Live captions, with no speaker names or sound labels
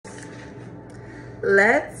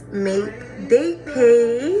let's make date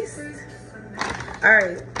paste. All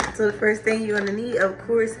right, so the first thing you're gonna need, of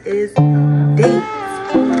course, is dates.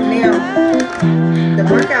 Now, the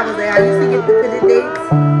mark I was at, I used to get the pitted dates.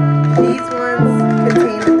 These ones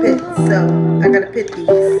contain the pits, so I gotta pit these.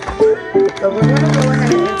 So we're gonna go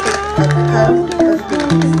ahead and take a cup of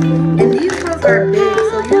dates. And these ones are big,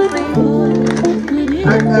 so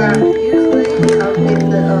usually I'll get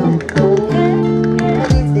the gold for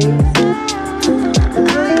these dates. It's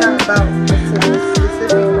really not about a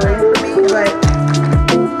specific brand for me, but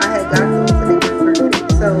I had got those to make it perfect.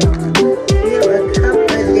 So we have a cup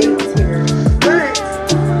of dates here, but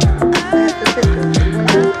I have to pit them. We're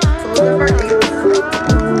gonna fold up our dates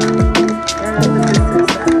and I'll put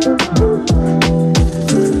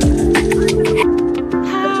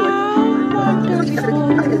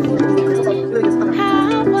this inside.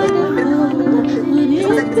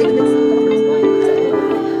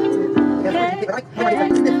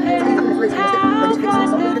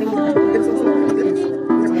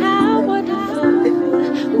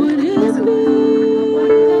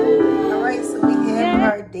 Alright, so we have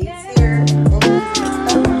our dates here. So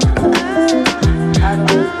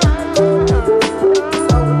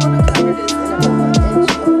we're going to cover this in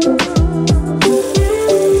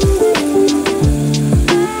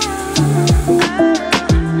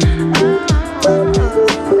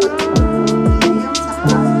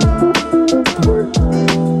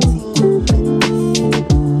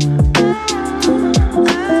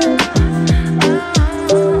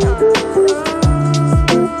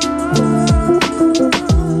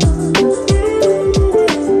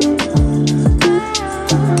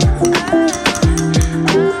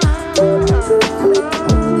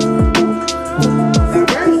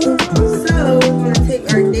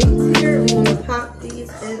about an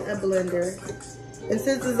inch of blender. And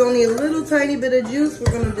since it's only a little tiny bit of juice,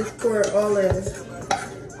 we're going to just pour it all in.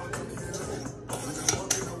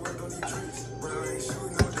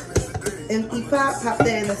 Empty pot, pop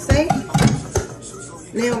that in the sink.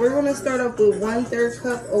 Now we're going to start off with 1/3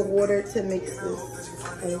 cup of water to mix this.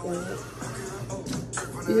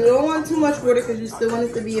 You don't want too much water because you still want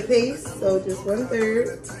it to be a paste, so just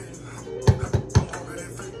 1/3.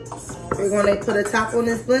 We're going to put a top on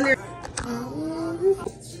this blender.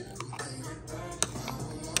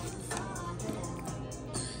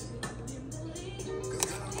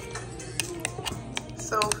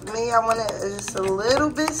 So for me, I want it just a little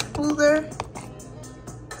bit smoother.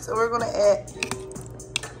 So we're gonna add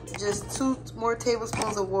just 2 more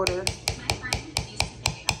tablespoons of water.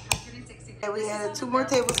 And we added 2 more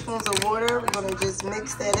tablespoons of water. We're gonna just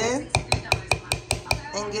mix that in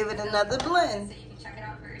and give it another blend.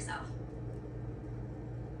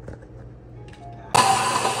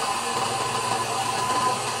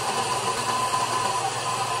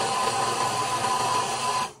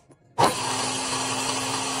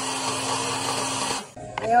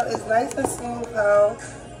 Now it's nice and smooth how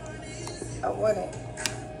I want it.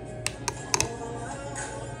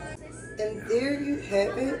 And there you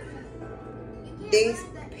have it. Date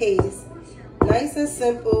paste. Nice and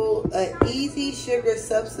simple. An easy sugar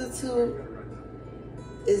substitute.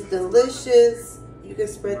 It's delicious. You can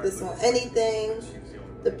spread this on anything.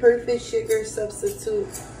 The perfect sugar substitute.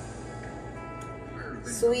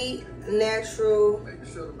 Sweet, natural.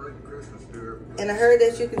 And I heard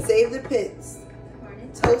that you can save the pits.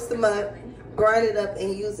 Toast them up, grind it up,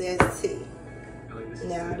 and use it as tea.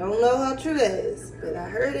 Now, I don't know how true that is, but I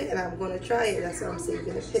heard it, and I'm going to try it. That's why I'm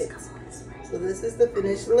saving the pits. So this is the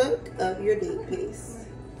finished look of your date paste.